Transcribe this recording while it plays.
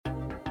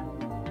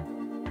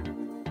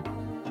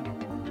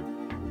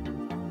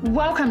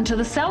Welcome to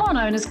the Salon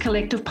Owners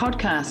Collective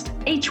podcast.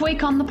 Each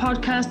week on the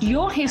podcast,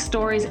 you'll hear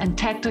stories and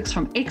tactics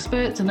from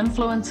experts and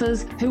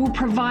influencers who will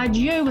provide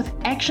you with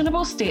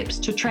actionable steps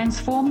to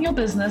transform your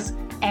business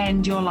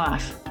and your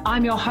life.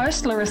 I'm your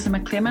host, Larissa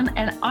McClellan,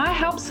 and I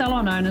help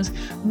salon owners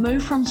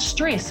move from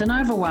stress and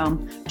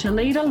overwhelm to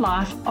lead a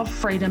life of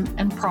freedom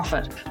and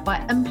profit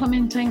by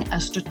implementing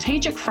a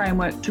strategic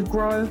framework to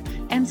grow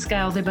and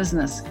scale their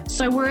business.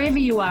 So wherever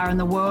you are in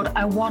the world,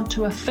 I want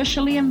to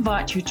officially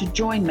invite you to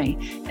join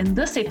me in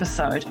this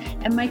episode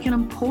and make an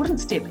important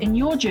step in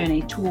your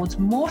journey towards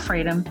more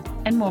freedom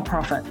and more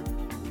profit.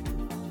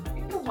 Have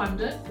you ever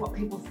wondered what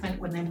people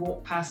think when they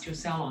walk past your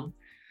salon?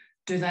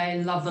 Do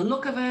they love the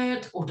look of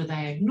it, or do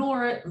they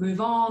ignore it, move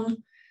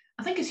on?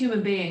 I think as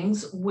human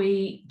beings,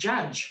 we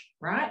judge,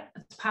 right?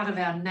 It's part of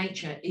our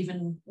nature,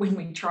 even when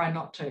we try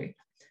not to.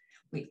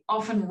 We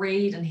often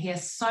read and hear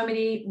so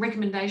many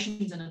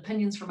recommendations and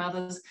opinions from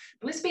others,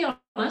 but let's be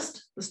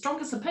honest, the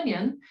strongest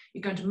opinion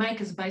you're going to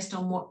make is based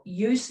on what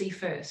you see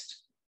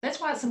first. That's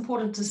why it's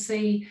important to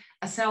see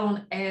a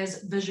salon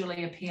as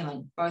visually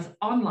appealing, both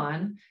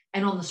online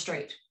and on the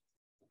street.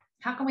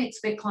 How can we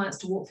expect clients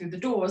to walk through the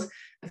doors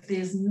if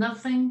there's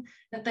nothing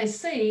that they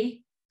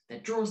see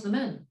that draws them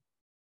in?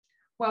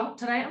 Well,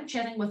 today I'm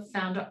chatting with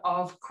founder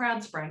of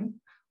Crowdspring,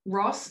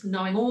 Ross.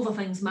 Knowing all the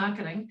things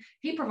marketing,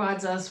 he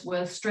provides us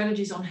with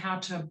strategies on how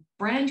to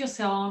brand your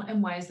salon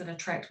in ways that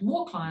attract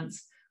more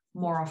clients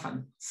more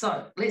often.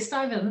 So let's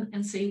dive in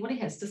and see what he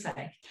has to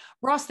say.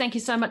 Ross, thank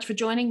you so much for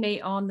joining me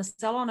on the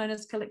Salon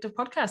Owners Collective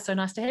podcast. So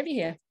nice to have you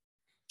here.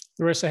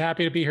 Larissa,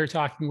 happy to be here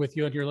talking with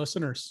you and your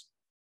listeners.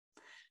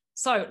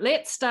 So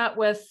let's start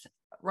with,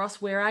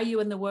 Ross, where are you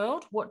in the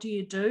world? What do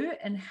you do?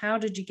 And how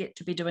did you get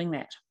to be doing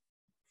that?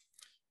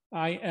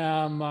 I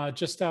am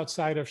just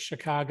outside of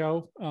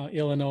Chicago,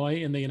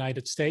 Illinois, in the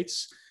United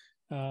States.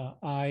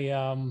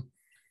 I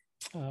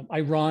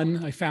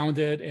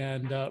founded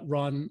and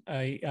run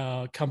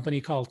a company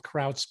called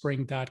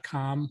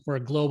Crowdspring.com. We're a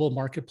global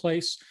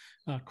marketplace.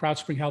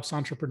 Crowdspring helps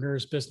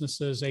entrepreneurs,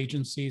 businesses,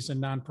 agencies,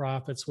 and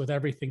nonprofits with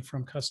everything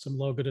from custom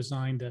logo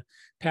design to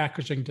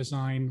packaging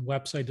design,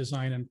 website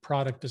design, and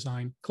product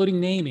design, including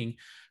naming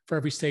for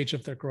every stage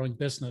of their growing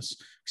business.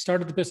 We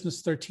started the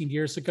business 13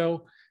 years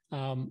ago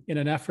in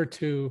an effort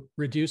to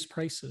reduce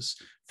prices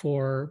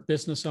for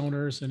business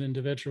owners and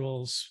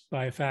individuals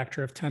by a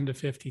factor of 10 to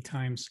 50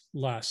 times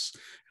less.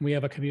 And we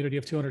have a community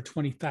of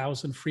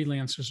 220,000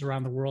 freelancers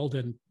around the world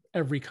in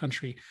every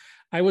country.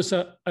 I was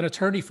an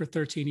attorney for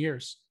 13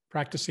 years.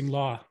 Practicing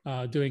law,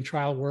 doing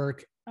trial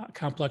work,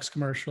 complex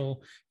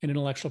commercial and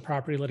intellectual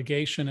property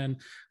litigation. And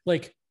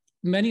like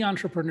many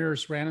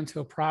entrepreneurs ran into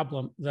a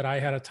problem that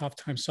I had a tough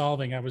time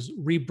solving. I was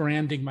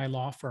rebranding my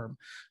law firm.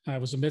 I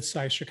was a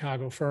mid-sized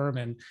Chicago firm,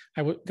 and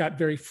I got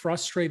very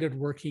frustrated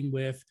working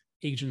with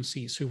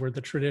agencies who were the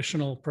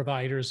traditional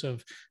providers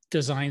of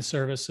design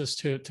services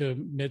to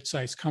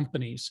mid-sized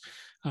companies.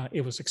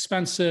 It was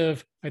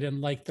expensive. I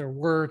didn't like their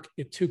work.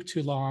 It took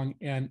too long.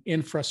 And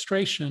in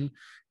frustration,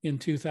 in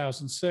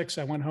 2006,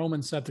 I went home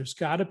and said, there's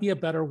got to be a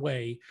better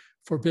way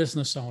for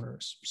business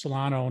owners,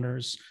 salon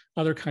owners,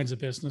 other kinds of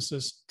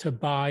businesses to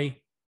buy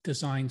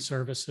design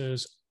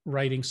services,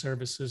 writing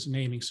services,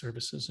 naming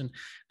services. And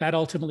that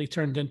ultimately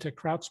turned into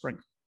Crowdspring.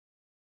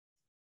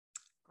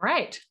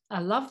 Great.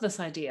 I love this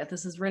idea.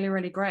 This is really,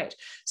 really great.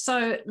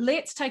 So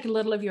let's take a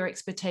little of your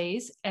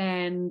expertise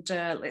and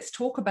let's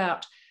talk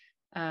about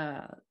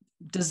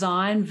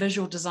design,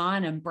 visual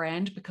design and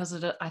brand,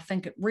 because I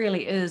think it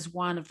really is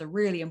one of the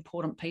really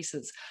important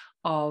pieces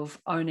of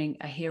owning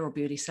a hair or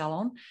beauty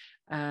salon.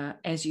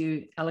 As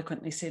you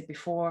eloquently said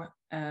before,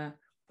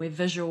 we're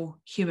visual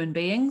human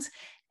beings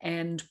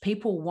and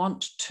people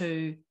want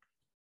to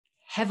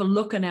have a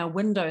look in our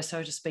window,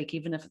 so to speak,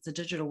 even if it's a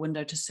digital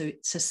window, to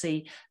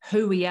see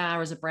who we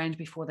are as a brand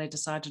before they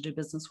decide to do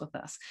business with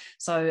us.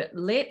 So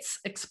let's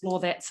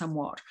explore that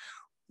somewhat.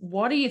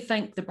 What do you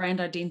think the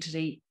brand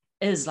identity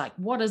is? Like,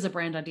 what is a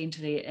brand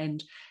identity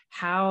and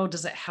how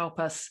does it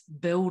help us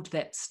build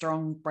that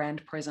strong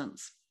brand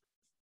presence?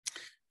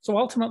 So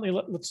ultimately,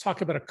 let's talk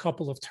about a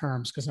couple of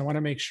terms because I want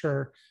to make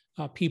sure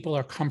people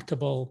are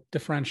comfortable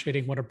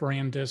differentiating what a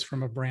brand is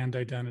from a brand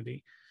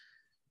identity.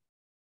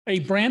 A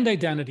brand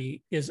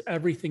identity is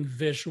everything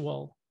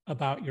visual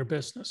about your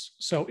business.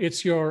 So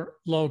it's your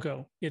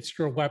logo, it's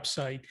your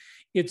website,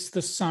 it's the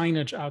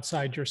signage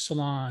outside your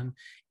salon,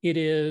 it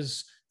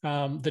is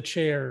the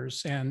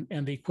chairs and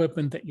the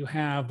equipment that you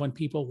have when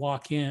people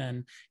walk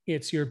in.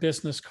 It's your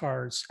business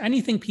cards,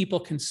 anything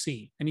people can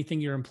see, anything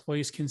your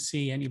employees can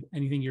see,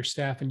 anything your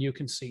staff and you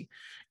can see.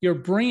 Your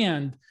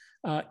brand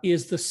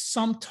is the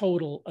sum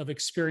total of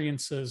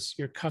experiences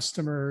your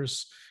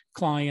customers,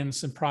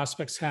 clients, and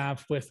prospects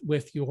have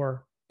with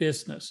your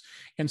business.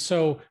 And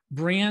so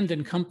brand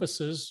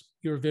encompasses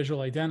your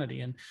visual identity.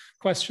 And the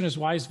question is,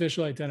 why is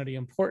visual identity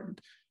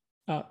important?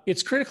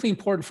 It's critically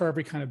important for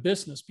every kind of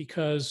business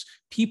because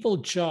people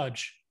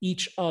judge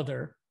each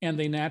other and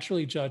they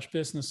naturally judge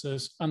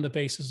businesses on the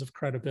basis of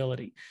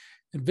credibility.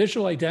 And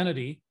visual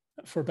identity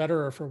for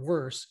better or for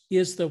worse,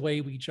 is the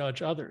way we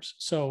judge others.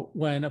 So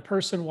when a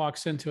person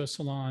walks into a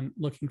salon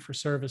looking for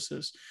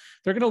services,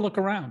 they're going to look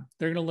around.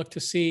 They're going to look to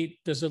see,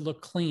 does it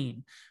look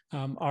clean?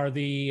 Are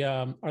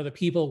the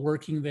people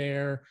working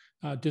there,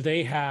 do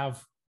they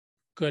have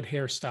good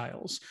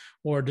hairstyles?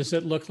 Or does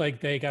it look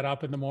like they got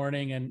up in the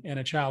morning and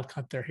a child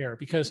cut their hair?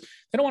 Because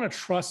they don't want to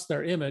trust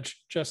their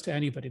image just to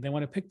anybody. They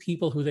want to pick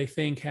people who they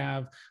think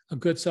have a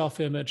good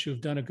self-image,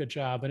 who've done a good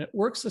job. And it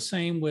works the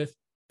same with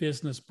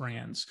business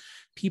brands.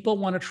 People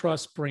want to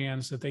trust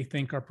brands that they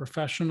think are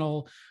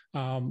professional,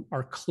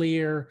 are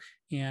clear,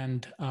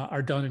 and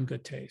are done in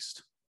good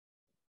taste.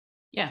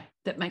 Yeah,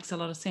 that makes a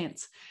lot of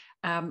sense,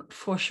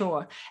 for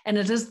sure. And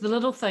it is the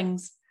little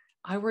things.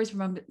 I always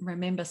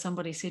remember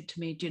somebody said to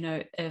me, do you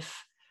know,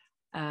 if,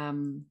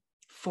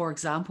 for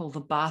example,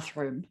 the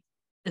bathroom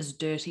is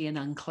dirty and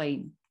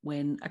unclean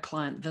when a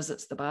client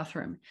visits the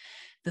bathroom,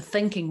 the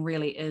thinking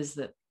really is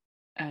that,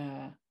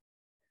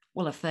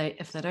 well, if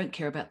they don't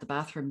care about the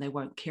bathroom, they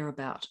won't care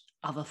about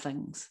other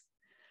things.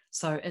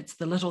 So it's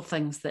the little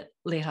things that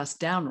let us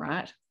down,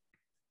 right?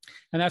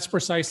 And that's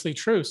precisely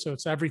true. So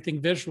it's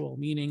everything visual,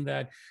 meaning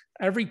that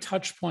every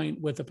touch point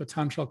with a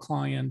potential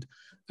client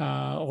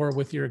or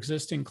with your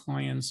existing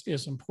clients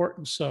is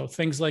important. So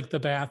things like the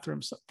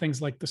bathrooms,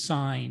 things like the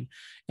sign,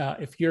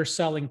 if you're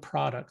selling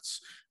products,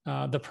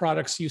 the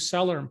products you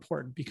sell are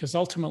important because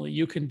ultimately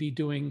you can be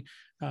doing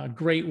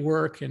great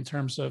work in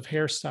terms of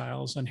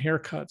hairstyles and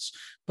haircuts.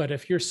 But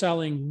if you're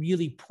selling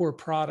really poor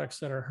products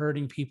that are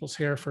hurting people's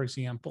hair, for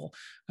example,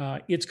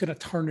 it's going to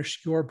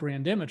tarnish your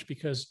brand image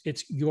because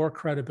it's your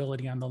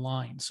credibility on the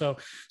line. So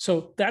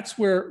that's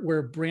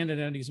where brand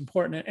identity is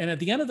important. And at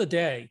the end of the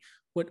day,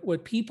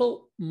 what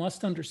people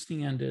must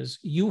understand is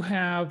you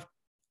have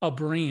a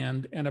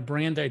brand and a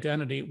brand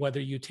identity,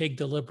 whether you take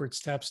deliberate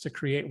steps to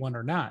create one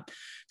or not.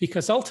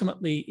 Because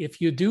ultimately,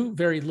 if you do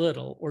very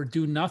little or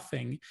do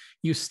nothing,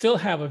 you still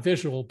have a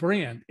visual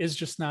brand. It's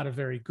just not a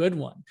very good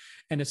one.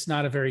 And it's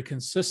not a very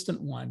consistent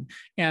one.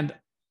 And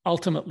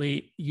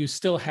ultimately, you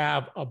still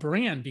have a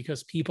brand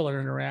because people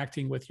are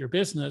interacting with your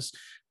business,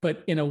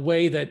 but in a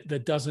way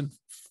that doesn't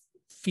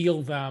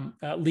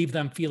leave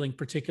them feeling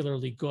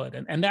particularly good.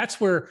 And that's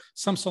where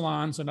some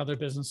salons and other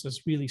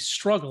businesses really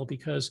struggle,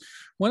 because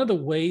one of the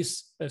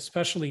ways,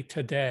 especially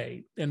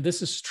today, and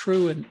this is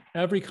true in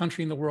every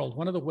country in the world,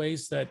 one of the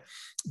ways that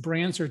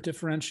brands are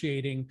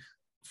differentiating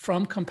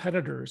from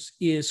competitors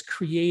is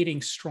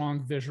creating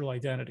strong visual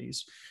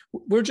identities.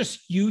 We're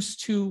just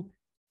used to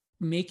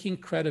making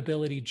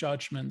credibility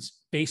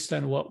judgments based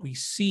on what we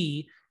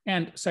see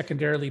and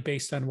secondarily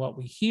based on what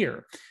we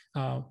hear.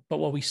 But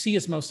what we see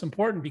is most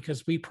important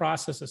because we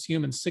process as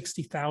humans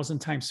 60,000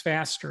 times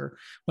faster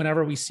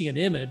whenever we see an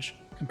image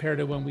compared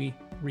to when we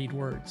read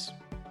words.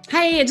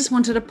 Hey, I just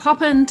wanted to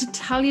pop in to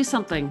tell you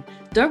something.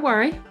 Don't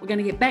worry, we're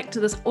going to get back to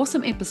this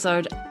awesome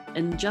episode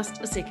in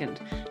just a second.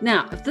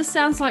 Now, if this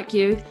sounds like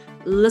you,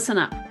 listen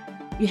up.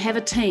 You have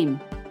a team.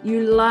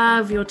 You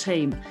love your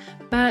team,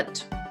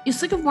 but you're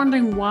sick of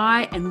wondering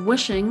why and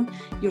wishing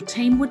your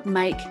team would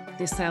make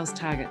their sales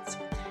targets.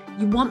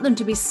 You want them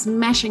to be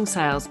smashing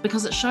sales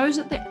because it shows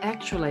that they're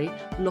actually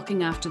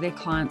looking after their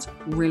clients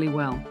really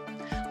well.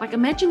 Like,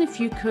 imagine if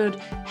you could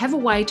have a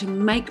way to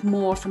make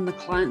more from the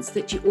clients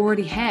that you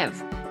already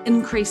have,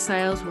 increase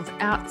sales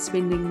without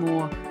spending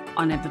more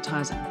on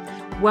advertising.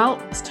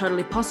 Well, it's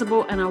totally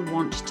possible, and I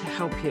want to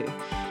help you.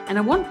 And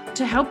I want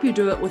to help you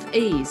do it with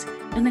ease,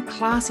 in a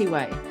classy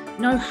way.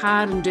 No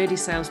hard and dirty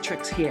sales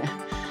tricks here.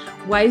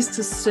 Ways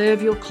to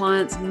serve your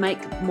clients,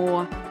 make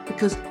more,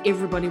 because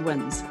everybody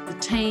wins. The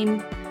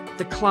team,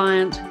 the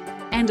client,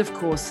 and of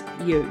course,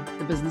 you,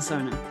 the business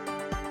owner.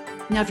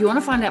 Now, if you want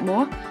to find out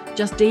more,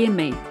 just DM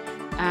me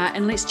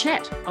and let's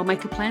chat. I'll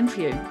make a plan for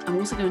you. I'm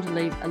also going to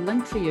leave a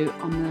link for you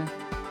on the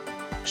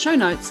show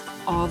notes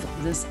of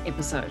this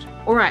episode.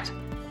 All right,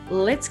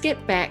 let's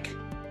get back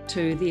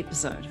to the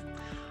episode.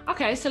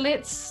 Okay, so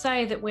let's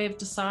say that we've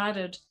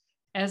decided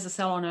as a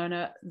salon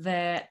owner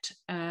that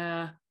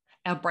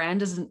our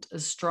brand isn't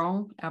as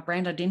strong, our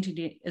brand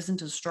identity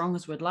isn't as strong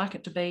as we'd like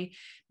it to be.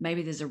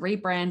 Maybe there's a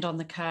rebrand on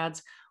the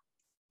cards.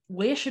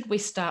 Where should we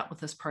start with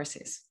this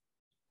process?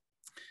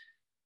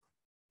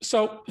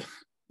 So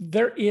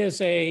there is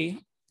a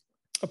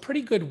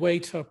pretty good way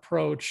to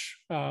approach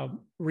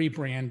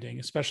rebranding,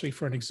 especially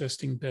for an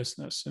existing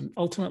business. And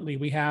ultimately,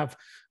 we have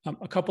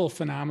a couple of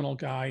phenomenal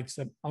guides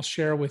that I'll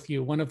share with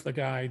you. One of the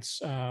guides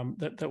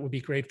that would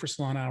be great for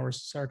salon owners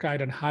is our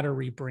guide on how to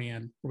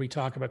rebrand, where we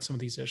talk about some of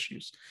these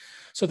issues.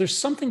 So there's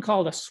something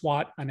called a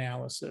SWOT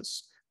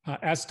analysis,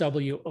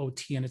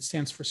 SWOT, and it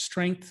stands for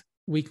strength,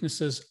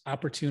 weaknesses,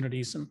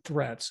 opportunities, and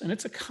threats. And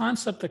it's a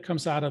concept that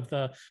comes out of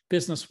the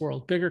business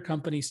world. Bigger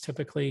companies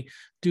typically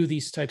do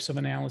these types of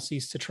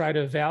analyses to try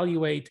to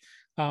evaluate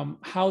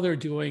how they're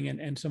doing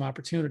and some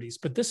opportunities.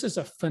 But this is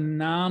a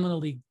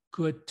phenomenally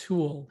good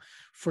tool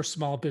for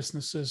small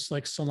businesses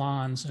like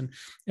salons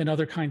and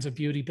other kinds of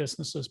beauty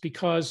businesses,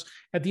 because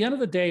at the end of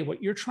the day,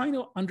 what you're trying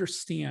to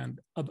understand,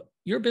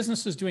 your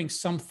business is doing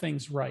some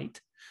things right.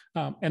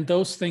 And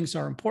those things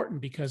are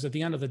important because at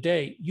the end of the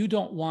day, you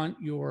don't want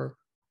your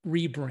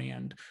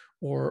rebrand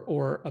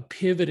or a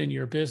pivot in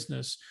your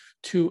business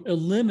to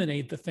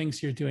eliminate the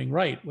things you're doing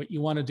right. What you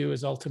want to do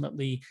is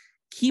ultimately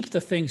keep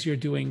the things you're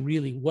doing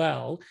really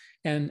well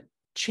and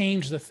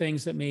change the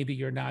things that maybe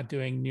you're not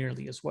doing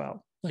nearly as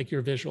well, like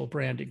your visual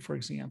branding, for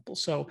example.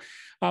 So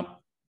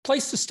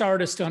place to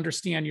start is to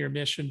understand your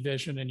mission,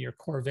 vision, and your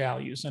core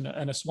values. And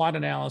a SWOT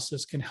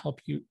analysis can help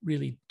you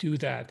really do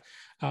that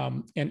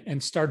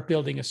and start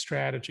building a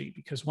strategy.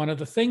 Because one of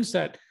the things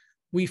that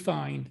we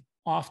find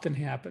often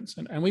happens,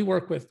 and we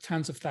work with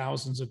tens of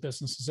thousands of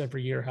businesses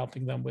every year,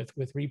 helping them with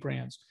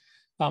rebrands.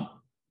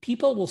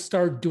 People will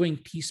start doing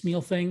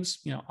piecemeal things.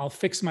 I'll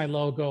fix my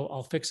logo,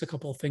 I'll fix a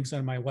couple of things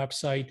on my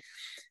website,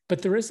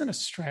 but there isn't a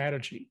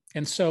strategy.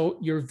 And so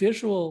your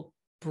visual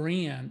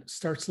brand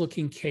starts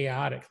looking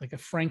chaotic, like a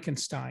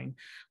Frankenstein,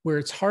 where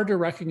it's hard to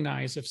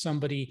recognize if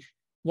somebody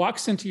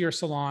walks into your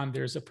salon,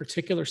 there's a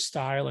particular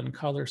style and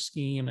color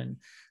scheme, and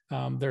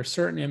there's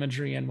certain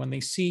imagery. And when they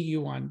see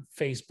you on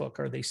Facebook,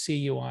 or they see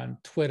you on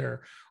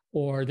Twitter,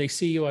 or they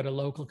see you at a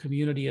local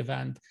community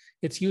event,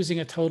 it's using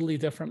a totally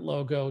different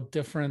logo,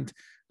 different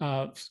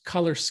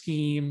color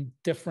scheme,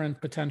 different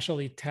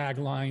potentially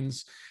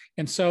taglines.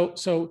 And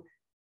so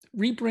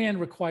rebrand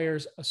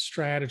requires a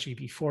strategy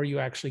before you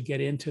actually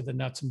get into the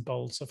nuts and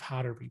bolts of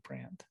how to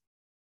rebrand.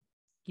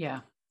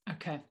 Yeah.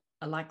 Okay.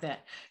 I like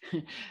that.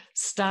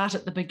 Start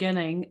at the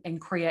beginning and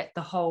create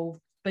the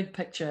whole big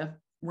picture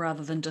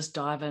rather than just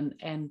dive in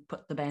and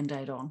put the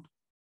Band-Aid on.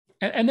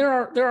 And there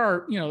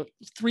are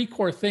three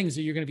core things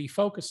that you're going to be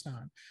focused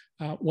on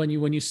when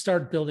you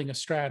start building a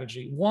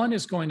strategy. One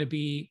is going to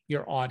be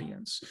your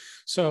audience.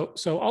 So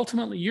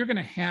ultimately, you're going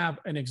to have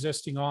an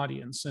existing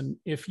audience, and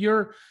if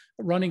you're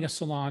running a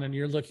salon and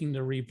you're looking to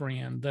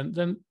rebrand,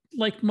 then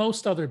like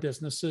most other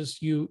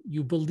businesses, you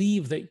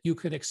believe that you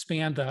could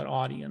expand that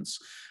audience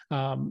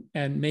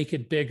and make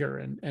it bigger,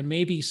 and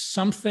maybe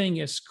something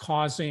is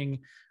causing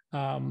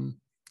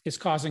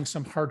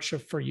some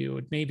hardship for you.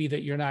 It may be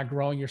that you're not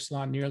growing your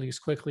salon nearly as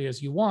quickly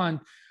as you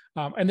want.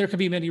 And there could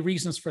be many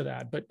reasons for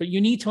that, but you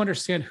need to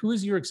understand who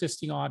is your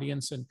existing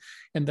audience, and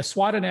the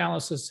SWOT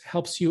analysis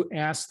helps you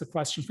ask the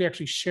questions. We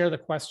actually share the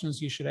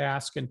questions you should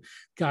ask and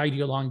guide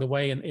you along the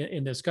way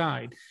in this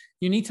guide.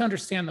 You need to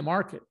understand the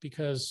market,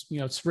 because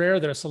it's rare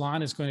that a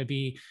salon is going to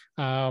be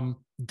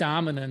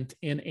dominant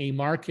in a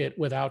market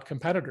without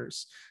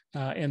competitors.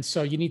 And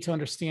so you need to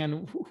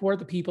understand who are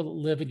the people that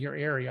live in your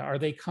area. Are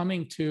they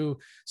coming to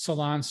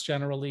salons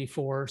generally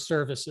for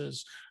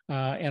services?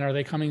 And are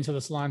they coming to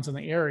the salons in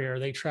the area? Are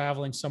they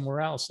traveling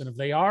somewhere else? And if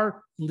they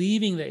are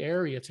leaving the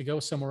area to go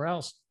somewhere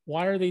else,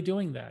 why are they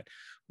doing that?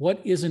 What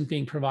isn't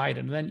being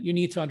provided? And then you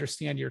need to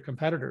understand your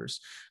competitors,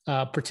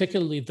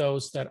 particularly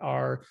those that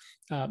are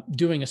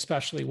doing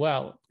especially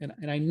well.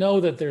 And I know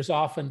that there's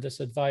often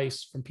this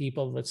advice from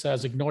people that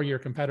says, ignore your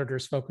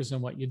competitors, focus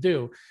on what you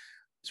do.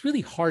 It's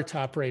really hard to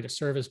operate a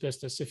service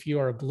business if you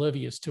are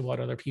oblivious to what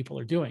other people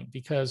are doing,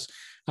 because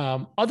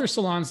other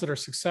salons that are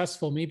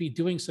successful may be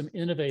doing some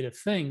innovative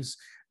things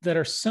that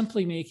are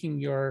simply making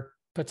your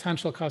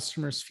potential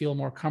customers feel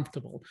more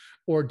comfortable,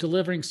 or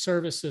delivering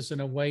services in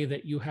a way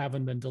that you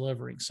haven't been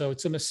delivering. So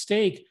it's a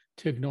mistake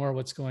to ignore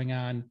what's going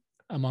on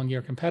among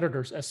your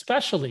competitors,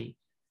 especially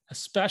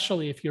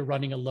if you're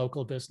running a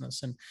local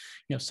business. And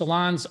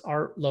salons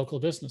are local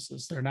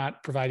businesses. They're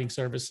not providing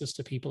services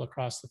to people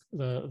across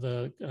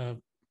the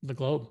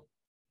globe.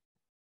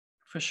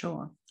 For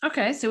sure.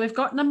 Okay, so we've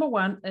got number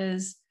one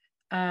is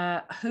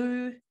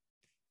who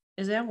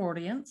is our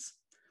audience?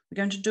 We're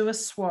going to do a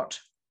SWOT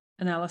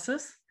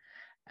analysis.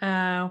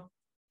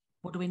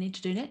 What do we need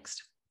to do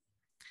next?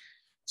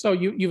 So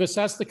you've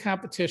assessed the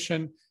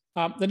competition.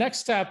 The next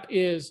step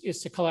is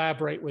to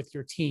collaborate with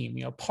your team.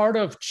 Part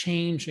of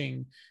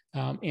changing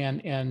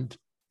and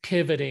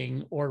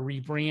pivoting or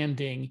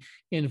rebranding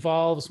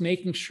involves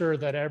making sure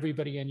that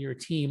everybody in your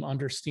team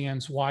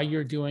understands why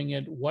you're doing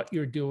it, what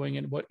you're doing,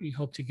 and what you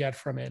hope to get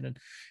from it. And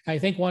I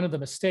think one of the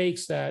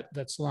mistakes that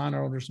salon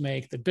owners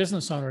make, that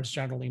business owners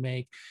generally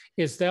make,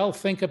 is they'll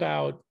think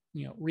about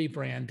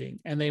rebranding,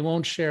 and they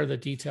won't share the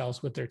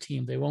details with their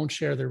team. They won't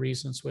share the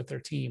reasons with their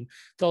team.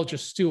 They'll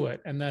just do it.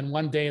 And then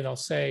one day they'll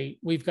say,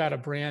 we've got a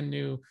brand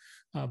new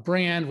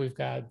brand, we've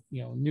got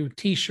new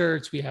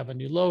t-shirts, we have a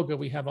new logo,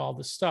 we have all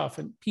this stuff,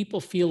 and people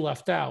feel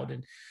left out.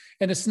 And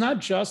it's not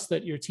just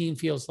that your team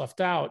feels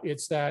left out,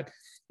 it's that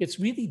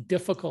it's really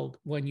difficult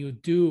when you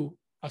do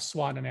a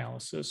SWOT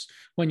analysis,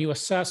 when you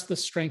assess the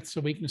strengths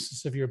and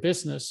weaknesses of your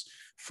business,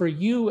 for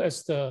you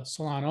as the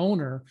salon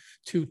owner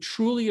to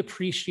truly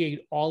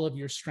appreciate all of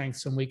your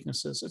strengths and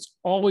weaknesses. It's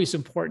always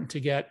important to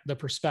get the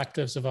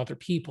perspectives of other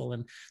people.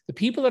 And the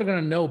people that are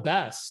going to know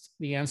best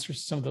the answers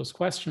to some of those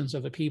questions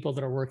are the people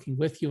that are working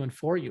with you and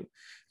for you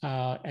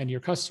and your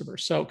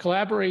customers. So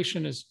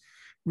collaboration is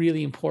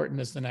really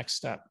important as the next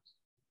step.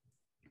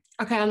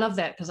 Okay, I love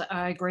that, because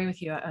I agree with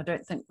you. I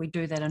don't think we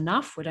do that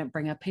enough. We don't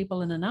bring our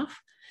people in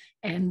enough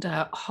and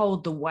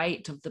hold the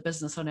weight of the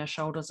business on our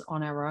shoulders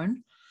on our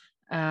own.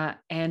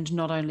 And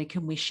not only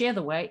can we share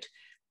the weight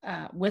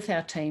with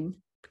our team,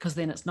 because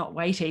then it's not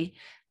weighty,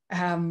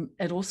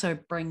 it also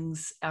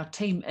brings our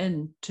team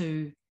in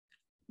to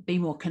be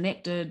more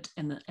connected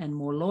and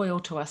more loyal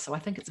to us. So I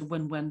think it's a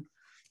win-win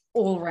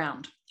all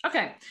round.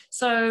 Okay,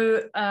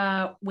 so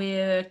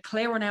we're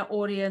clear on our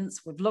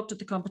audience. We've looked at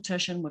the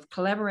competition. We've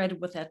collaborated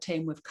with our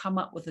team. We've come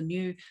up with a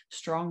new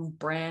strong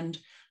brand,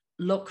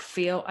 look,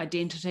 feel,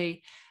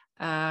 identity.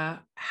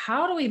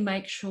 How do we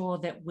make sure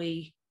that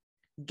we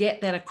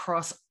get that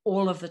across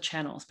all of the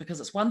channels?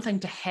 Because it's one thing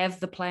to have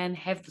the plan,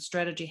 have the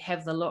strategy,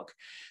 have the look.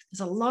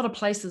 There's a lot of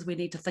places we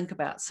need to think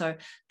about. So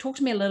talk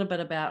to me a little bit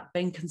about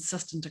being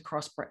consistent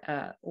across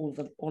all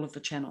of the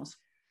channels.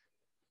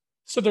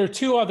 So there are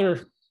two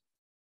other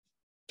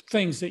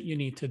things that you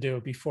need to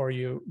do before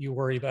you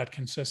worry about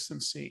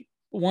consistency.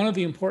 One of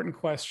the important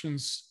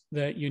questions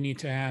that you need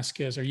to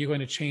ask is, are you going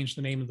to change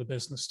the name of the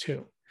business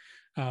too?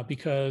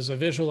 Because a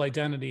visual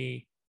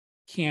identity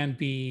can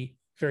be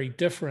very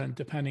different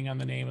depending on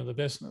the name of the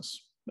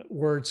business.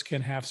 Words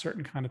can have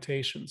certain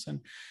connotations, and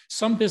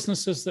some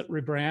businesses that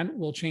rebrand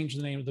will change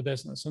the name of the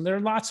business. And there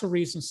are lots of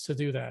reasons to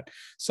do that.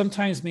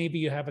 Sometimes maybe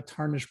you have a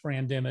tarnished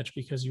brand image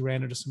because you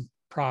ran into some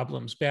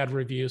problems, bad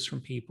reviews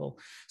from people.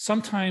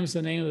 Sometimes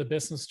the name of the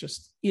business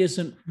just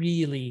isn't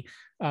really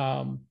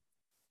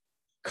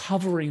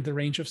covering the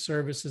range of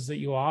services that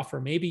you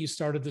offer. Maybe you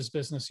started this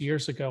business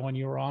years ago and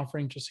you were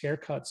offering just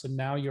haircuts, and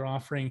now you're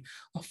offering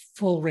a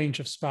full range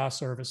of spa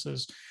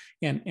services,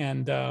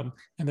 and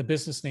the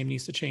business name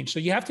needs to change. So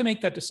you have to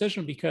make that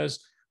decision, because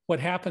what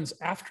happens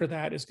after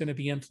that is going to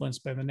be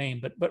influenced by the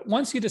name. But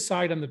once you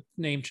decide on the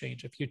name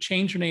change, if you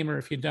change your name or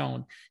if you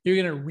don't, you're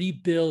going to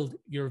rebuild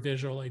your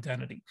visual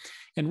identity.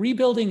 And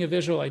rebuilding a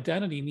visual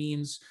identity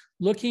means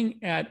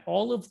looking at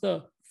all of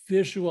the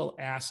visual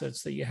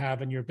assets that you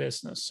have in your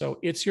business. So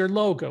it's your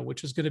logo,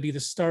 which is going to be the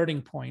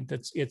starting point.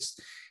 The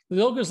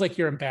logo is like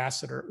your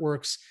ambassador.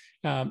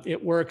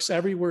 It works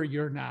everywhere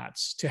you're not,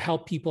 to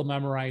help people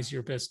memorize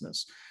your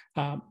business.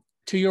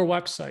 To your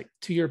website,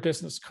 to your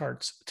business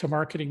cards, to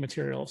marketing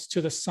materials,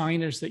 to the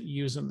signage that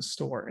you use in the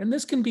store. And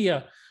this can be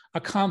a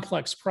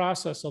complex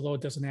process, although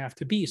it doesn't have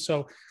to be.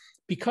 So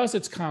because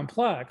it's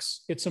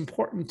complex, it's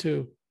important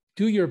to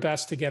do your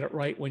best to get it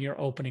right when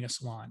you're opening a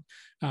salon.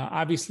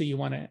 Obviously, you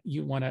want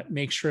to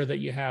make sure that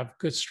you have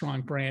good,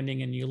 strong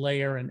branding, and you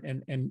layer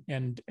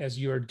and as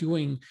you're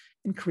doing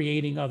and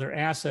creating other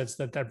assets,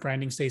 that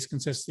branding stays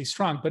consistently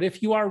strong. But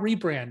if you are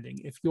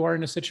rebranding, if you are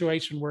in a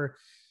situation where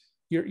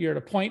you're at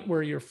a point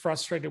where you're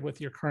frustrated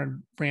with your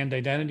current brand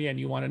identity and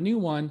you want a new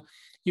one,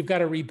 you've got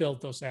to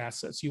rebuild those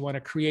assets. You want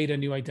to create a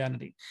new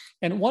identity.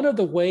 And one of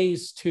the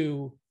ways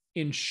to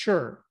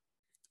ensure,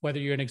 whether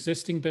you're an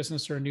existing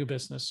business or a new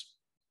business,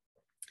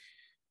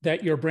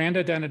 that your brand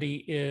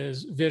identity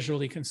is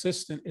visually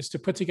consistent is to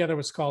put together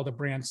what's called a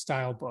brand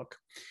style book.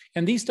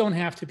 And these don't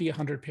have to be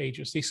 100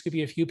 pages. These could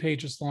be a few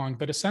pages long,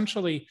 but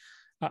essentially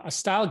a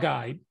style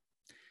guide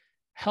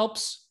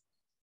helps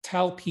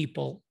tell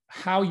people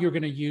how you're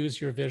going to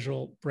use your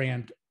visual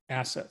brand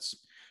assets.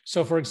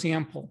 So for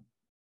example,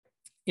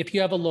 if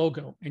you have a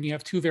logo and you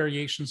have two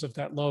variations of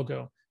that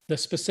logo, the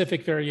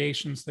specific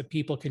variations that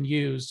people can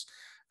use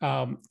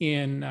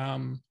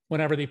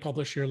whenever they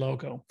publish your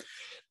logo.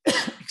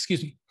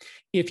 Excuse me.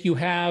 If you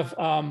have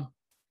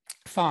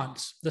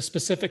fonts, the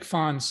specific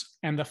fonts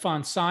and the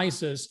font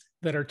sizes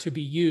that are to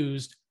be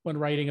used when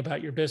writing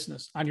about your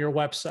business, on your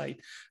website,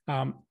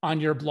 on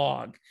your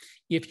blog.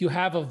 If you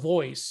have a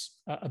voice,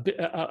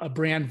 a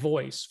brand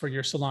voice for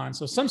your salon.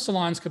 So some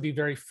salons could be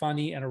very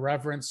funny and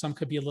irreverent. Some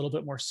could be a little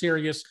bit more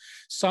serious.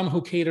 Some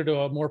who cater to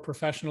a more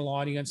professional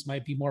audience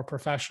might be more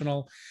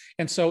professional.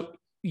 And so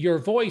your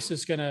voice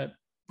is going to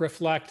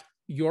reflect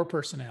your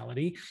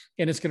personality,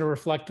 and it's going to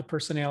reflect the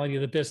personality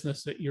of the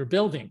business that you're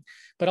building.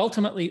 But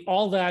ultimately,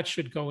 all that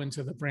should go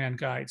into the brand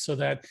guide, so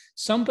that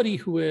somebody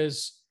who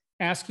is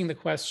asking the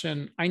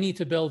question, I need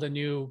to build a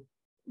new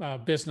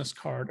business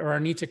card, or I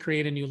need to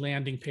create a new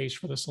landing page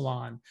for the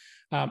salon,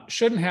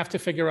 shouldn't have to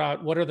figure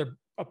out what are the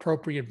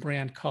appropriate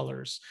brand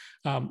colors.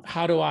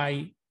 How do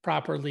I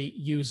properly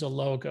use a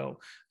logo?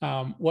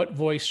 What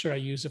voice should I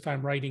use if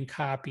I'm writing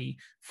copy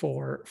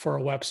for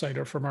a website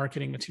or for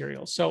marketing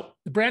materials? So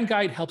the brand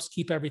guide helps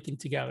keep everything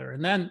together.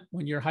 And then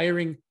when you're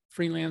hiring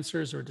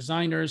freelancers or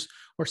designers,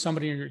 or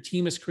somebody on your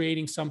team is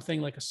creating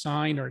something like a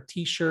sign or a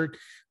t-shirt,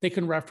 they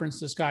can reference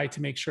this guide to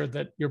make sure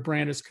that your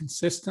brand is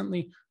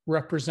consistently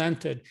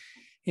represented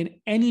in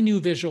any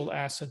new visual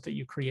asset that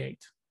you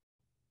create.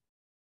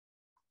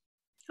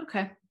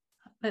 Okay.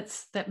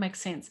 That makes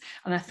sense.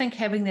 And I think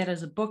having that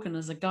as a book and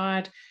as a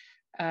guide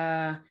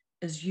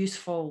is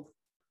useful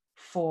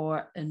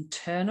for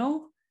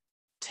internal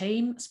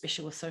team,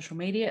 especially with social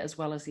media, as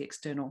well as the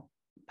external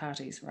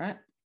parties, right?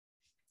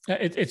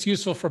 It's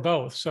useful for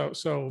both.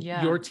 So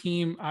yeah. Your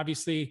team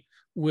obviously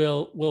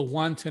will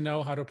want to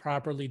know how to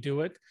properly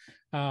do it,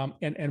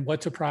 and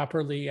what to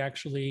properly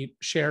actually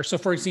share. So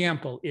for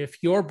example,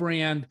 if your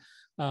brand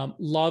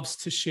loves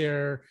to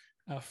share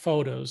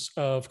photos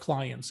of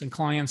clients, and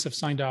clients have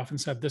signed off and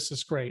said, this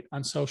is great,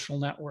 on social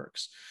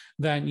networks,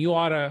 then you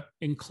ought to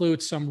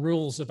include some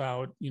rules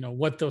about,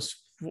 what those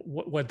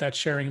what that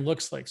sharing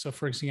looks like. So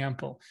for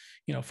example,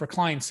 for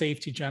client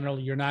safety,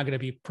 generally, you're not going to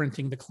be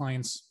printing the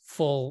client's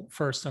full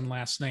first and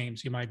last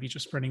names. You might be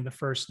just printing the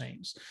first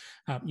names.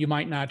 You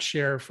might not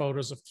share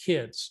photos of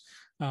kids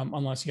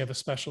unless you have a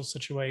special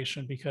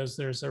situation because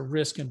there's a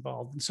risk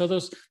involved. And so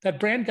that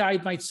brand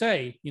guide might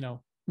say,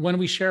 when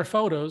we share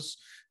photos,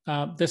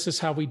 this is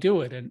how we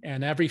do it.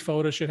 And every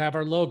photo should have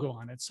our logo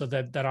on it so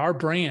that our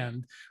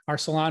brand, our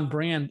salon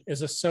brand,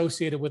 is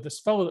associated with this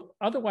photo.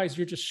 Otherwise,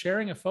 you're just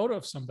sharing a photo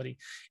of somebody.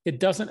 It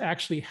doesn't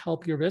actually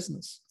help your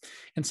business.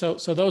 And so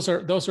those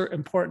are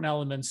important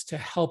elements to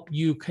help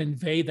you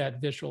convey that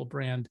visual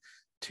brand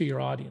to your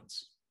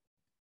audience.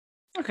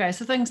 Okay,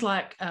 so things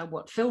like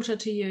what filter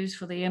to use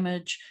for the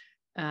image,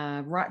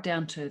 right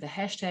down to the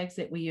hashtags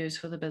that we use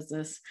for the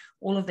business.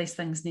 All of these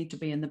things need to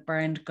be in the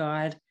brand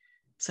guide,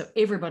 so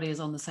everybody is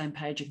on the same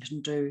page and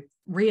can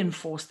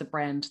reinforce the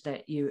brand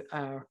that you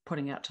are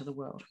putting out to the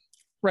world.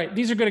 Right.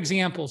 These are good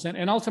examples.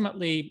 And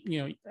ultimately,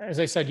 as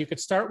I said, you could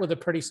start with a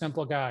pretty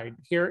simple guide.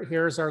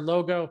 Here's our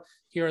logo.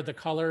 Here are the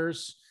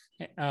colors.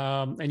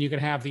 And you can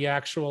have the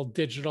actual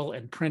digital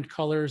and print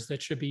colors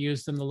that should be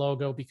used in the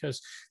logo,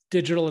 because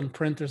digital and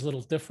print, there's a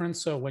little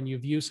difference. So when you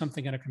view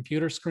something on a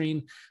computer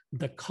screen,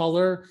 the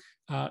color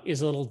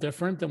is a little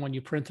different than when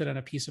you print it on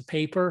a piece of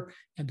paper.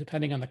 And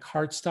depending on the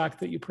cardstock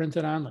that you print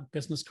it on, like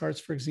business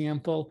cards, for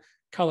example,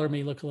 color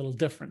may look a little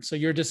different. So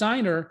your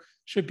designer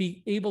should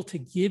be able to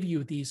give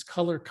you these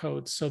color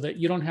codes so that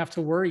you don't have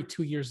to worry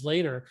 2 years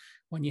later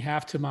when you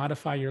have to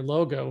modify your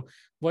logo.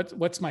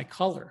 What's my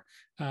color?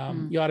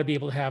 You ought to be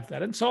able to have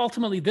that. And so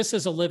ultimately, this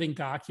is a living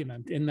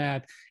document in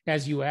that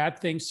as you add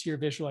things to your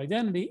visual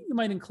identity, you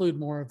might include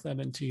more of them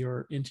into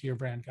your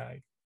brand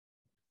guide.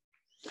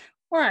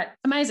 All right,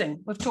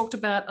 amazing. We've talked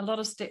about a lot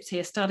of steps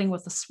here, starting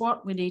with the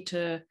SWOT. We need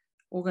to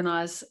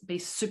organize, be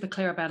super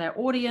clear about our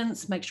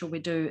audience, make sure we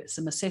do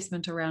some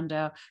assessment around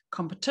our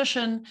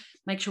competition,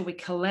 make sure we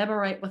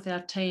collaborate with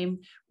our team,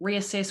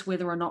 reassess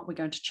whether or not we're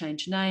going to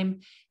change name,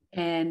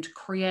 and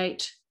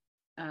create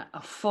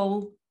a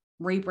full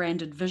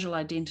rebranded visual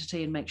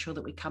identity, and make sure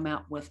that we come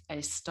out with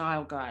a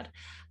style guide.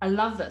 I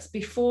love this.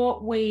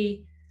 Before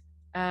we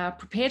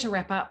prepare to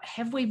wrap up,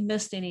 have we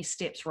missed any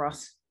steps,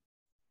 Ross?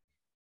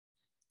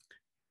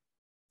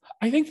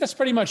 I think that's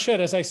pretty much it.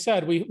 As I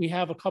said, we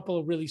have a couple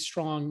of really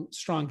strong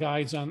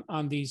guides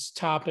on these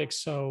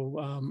topics.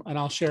 So, and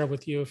I'll share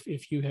with you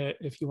if you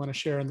want to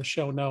share in the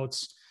show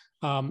notes.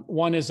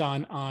 One is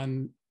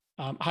on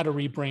how to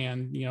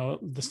rebrand.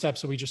 The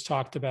steps that we just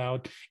talked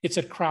about. It's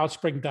at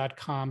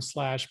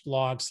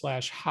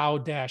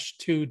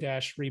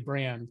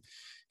crowdspring.com/blog/how-to-rebrand.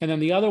 And then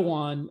the other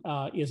one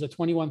is a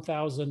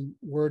 21,000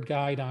 word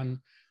guide on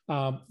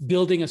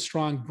building a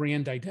strong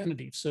brand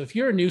identity. So if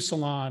you're a new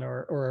salon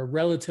or a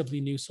relatively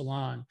new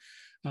salon,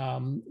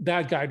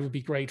 that guide would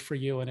be great for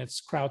you. And it's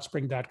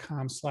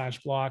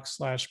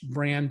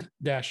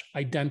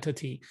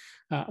crowdspring.com/blog/brand-identity.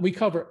 We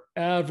cover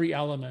every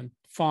element,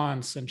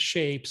 fonts and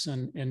shapes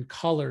and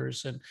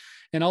colors.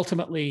 And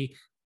ultimately,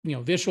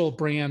 visual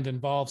brand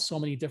involves so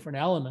many different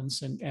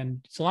elements,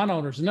 and salon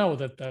owners know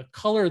that the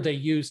color they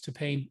use to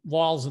paint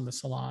walls in the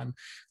salon,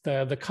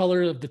 the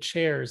color of the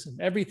chairs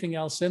and everything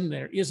else in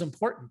there is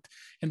important.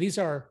 And these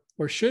are,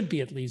 or should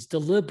be at least,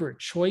 deliberate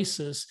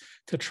choices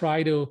to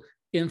try to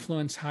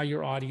influence how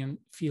your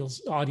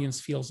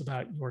audience feels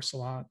about your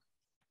salon.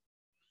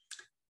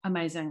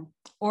 Amazing.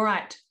 All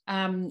right.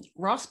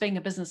 Ross, being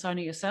a business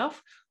owner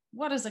yourself,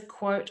 what is a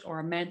quote or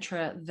a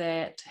mantra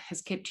that has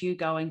kept you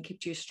going,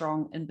 kept you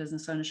strong in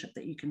business ownership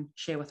that you can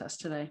share with us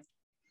today?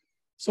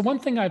 So one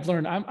thing I've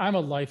learned, I'm a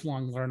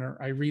lifelong learner.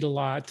 I read a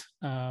lot.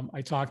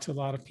 I talk to a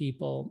lot of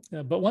people.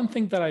 But one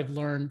thing that I've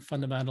learned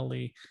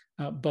fundamentally,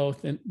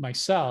 both in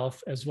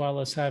myself as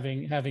well as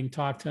having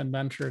talked to and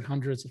mentored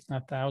hundreds, if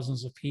not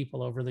thousands of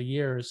people over the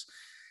years,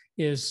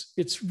 is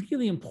it's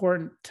really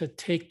important to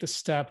take the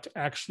step to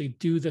actually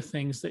do the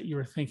things that you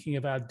were thinking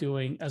about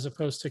doing, as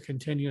opposed to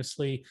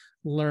continuously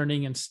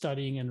learning and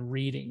studying and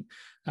reading.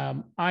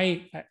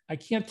 I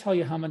can't tell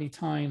you how many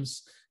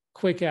times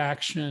quick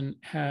action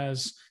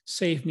has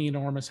saved me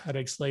enormous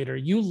headaches later.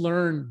 You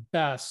learn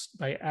best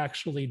by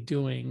actually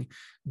doing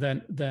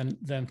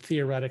than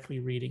theoretically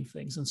reading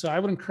things. And so I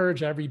would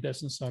encourage every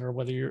business owner,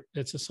 whether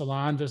it's a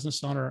salon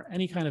business owner or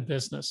any kind of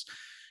business,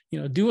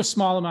 do a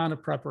small amount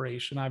of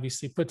preparation,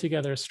 obviously put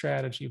together a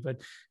strategy,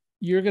 but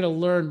you're going to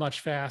learn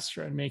much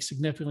faster and make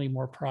significantly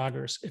more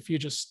progress if you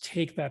just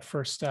take that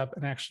first step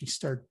and actually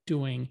start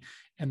doing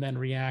and then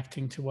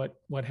reacting to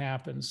what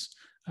happens,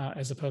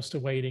 as opposed to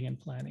waiting and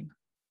planning.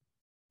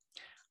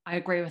 I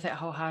agree with that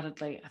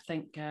wholeheartedly. I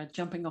think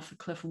jumping off the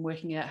cliff and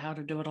working out how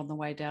to do it on the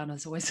way down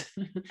has always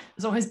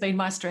been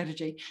my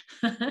strategy,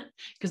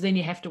 because then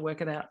you have to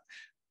work it out.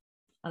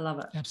 I love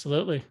it.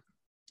 Absolutely.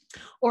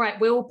 All right,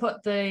 we'll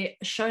put the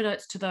show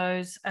notes to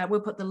those.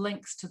 We'll put the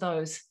links to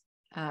those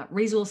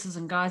resources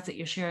and guides that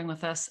you're sharing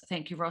with us.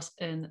 Thank you, Ross,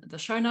 in the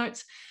show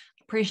notes.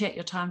 Appreciate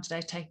your time today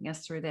taking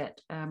us through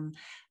that.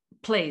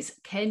 Please,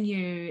 can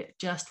you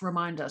just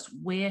remind us,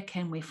 where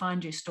can we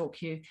find you,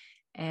 stalk you,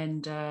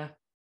 and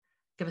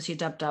give us your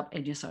dub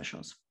and your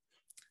socials?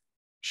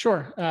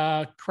 Sure.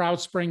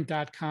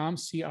 Crowdspring.com,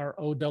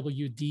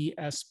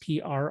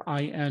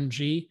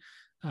 CROWDSPRING.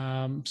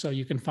 So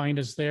you can find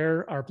us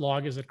there. Our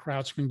blog is at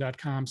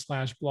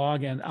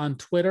crowdspring.com/blog. And on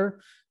Twitter,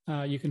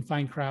 you can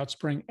find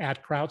Crowdspring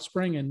at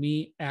Crowdspring and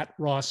me at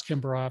Ross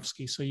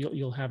Kimborowski. So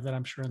you'll have that,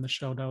 I'm sure, in the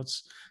show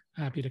notes.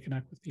 Happy to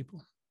connect with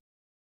people.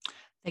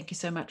 Thank you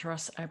so much,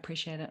 Ross. I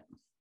appreciate it.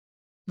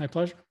 My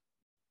pleasure.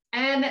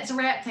 And that's a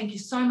wrap. Thank you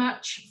so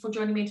much for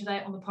joining me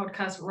today on the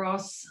podcast,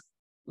 Ross.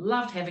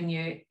 Loved having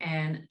you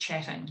and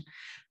chatting.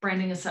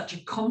 Branding is such a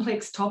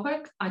complex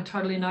topic. I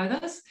totally know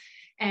this.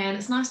 And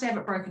it's nice to have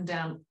it broken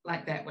down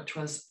like that, which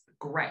was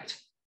great.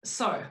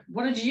 So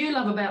what did you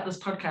love about this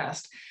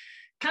podcast?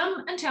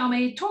 Come and tell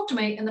me, talk to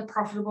me in the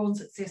Profitable and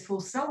Successful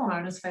Salon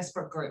Owners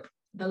Facebook group.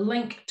 The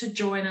link to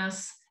join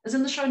us is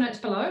in the show notes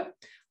below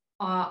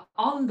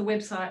on the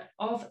website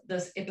of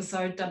this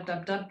episode,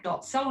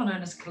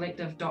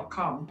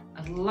 www.salonownerscollective.com.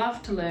 I'd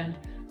love to learn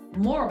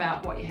more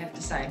about what you have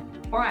to say.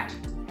 All right.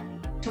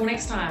 Till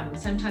next time,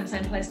 same time,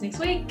 same place next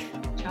week.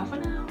 Ciao for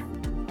now.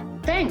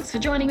 Thanks for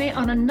joining me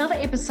on another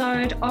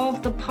episode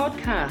of the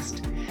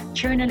podcast.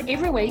 Tune in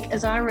every week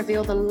as I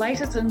reveal the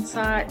latest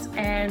insights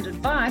and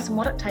advice on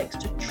what it takes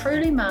to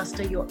truly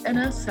master your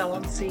inner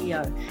salon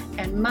CEO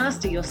and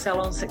master your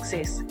salon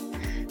success.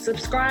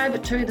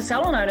 Subscribe to the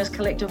Salon Owners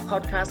Collective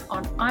podcast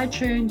on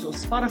iTunes or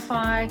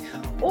Spotify,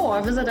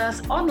 or visit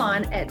us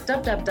online at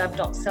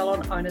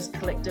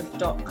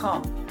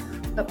www.salonownerscollective.com.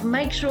 But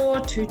make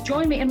sure to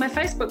join me in my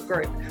Facebook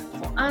group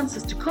for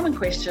answers to common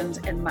questions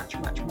and much,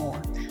 much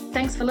more.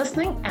 Thanks for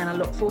listening, and I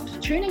look forward to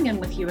tuning in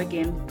with you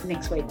again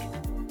next week.